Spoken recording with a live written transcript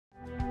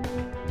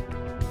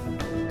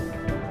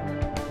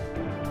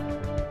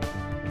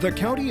The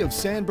county of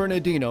San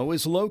Bernardino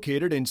is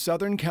located in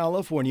Southern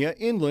California,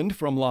 inland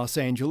from Los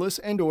Angeles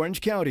and Orange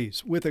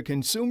counties, with a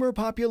consumer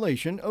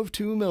population of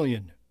 2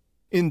 million.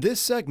 In this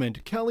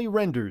segment, Kelly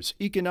Reenders,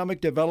 Economic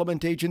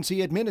Development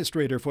Agency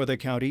Administrator for the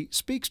county,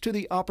 speaks to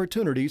the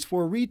opportunities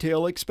for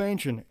retail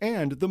expansion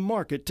and the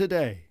market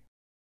today.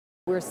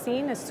 We're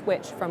seeing a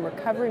switch from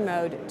recovery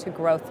mode to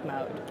growth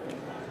mode.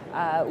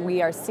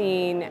 We are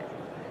seeing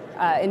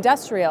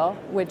industrial,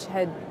 which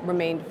had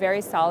remained very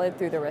solid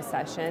through the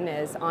recession,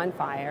 is on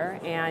fire,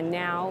 and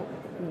now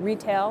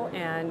retail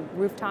and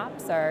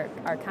rooftops are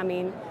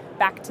coming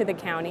back to the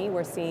county.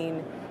 We're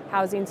seeing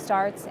housing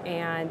starts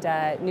and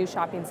new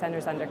shopping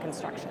centers under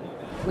construction.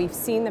 We've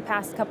seen the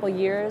past couple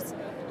years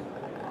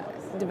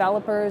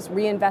developers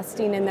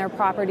reinvesting in their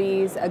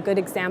properties. A good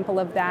example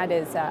of that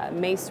is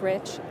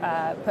Macerich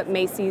put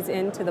Macy's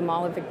into the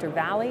Mall of Victor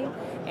Valley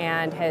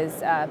and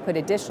has put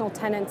additional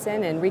tenants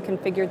in and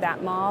reconfigured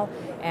that mall.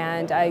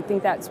 And I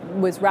think that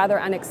was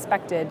rather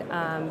unexpected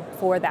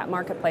for that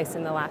marketplace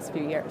in the last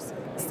few years.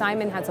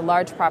 Simon has a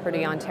large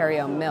property,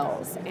 Ontario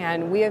Mills,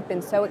 and we have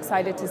been so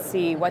excited to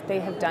see what they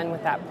have done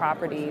with that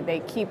property.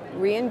 They keep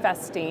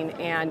reinvesting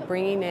and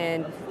bringing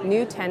in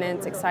new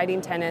tenants,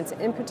 exciting tenants,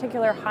 in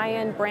particular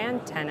high-end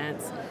brand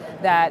tenants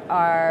that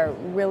are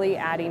really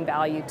adding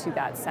value to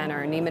that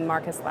center. Neiman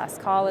Marcus Last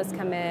Call has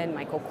come in,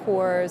 Michael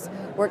Kors.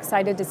 We're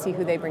excited to see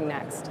who they bring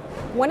next.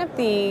 One of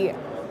the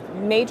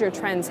major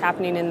trends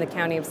happening in the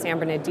county of San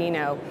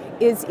Bernardino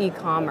is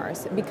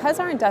e-commerce. Because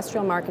our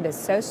industrial market is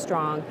so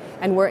strong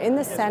and we're in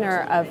the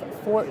center of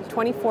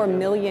 24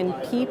 million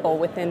people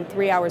within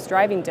 3 hours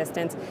driving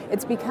distance,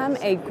 it's become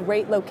a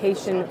great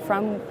location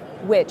from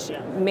which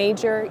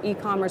major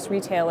e-commerce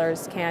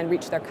retailers can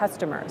reach their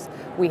customers.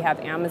 We have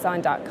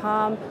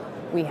Amazon.com,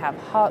 we have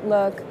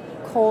Hotlook,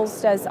 Kohl's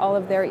does all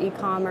of their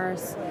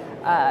e-commerce,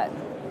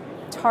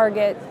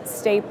 Target,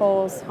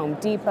 Staples, Home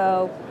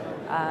Depot.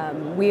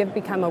 We have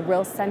become a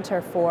real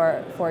center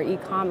for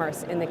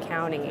e-commerce in the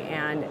county,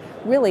 and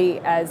really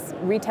as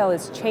retail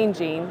is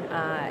changing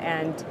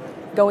and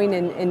going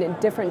in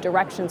different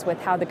directions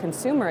with how the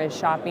consumer is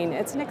shopping,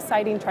 it's an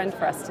exciting trend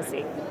for us to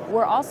see.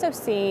 We're also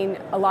seeing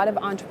a lot of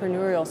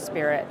entrepreneurial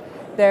spirit.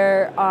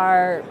 There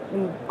are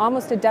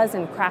almost a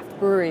dozen craft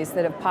breweries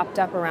that have popped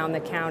up around the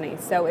county,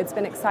 so it's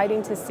been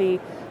exciting to see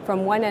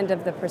from one end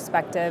of the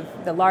perspective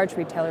the large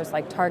retailers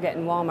like Target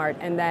and Walmart,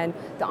 and then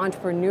the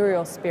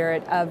entrepreneurial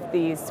spirit of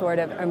these sort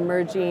of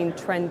emerging,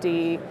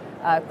 trendy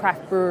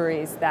craft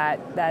breweries that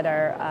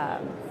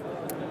are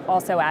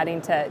also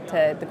adding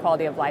to the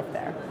quality of life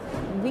there.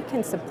 We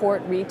can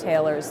support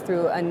retailers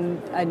through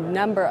a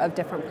number of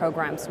different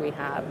programs we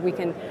have. We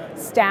can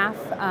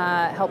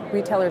help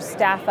retailers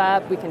staff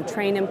up, we can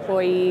train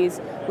employees,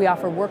 we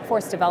offer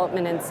workforce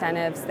development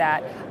incentives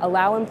that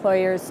allow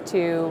employers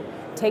to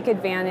take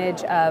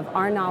advantage of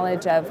our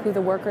knowledge of who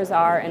the workers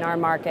are in our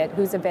market,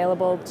 who's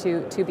available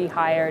to be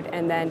hired,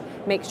 and then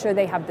make sure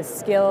they have the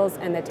skills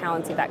and the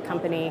talents that that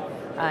company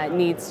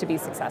needs to be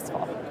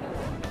successful.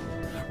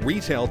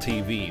 Retail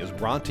TV is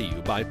brought to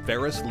you by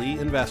Ferris Lee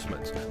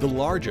Investments, the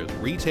largest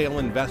retail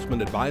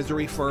investment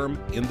advisory firm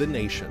in the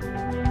nation.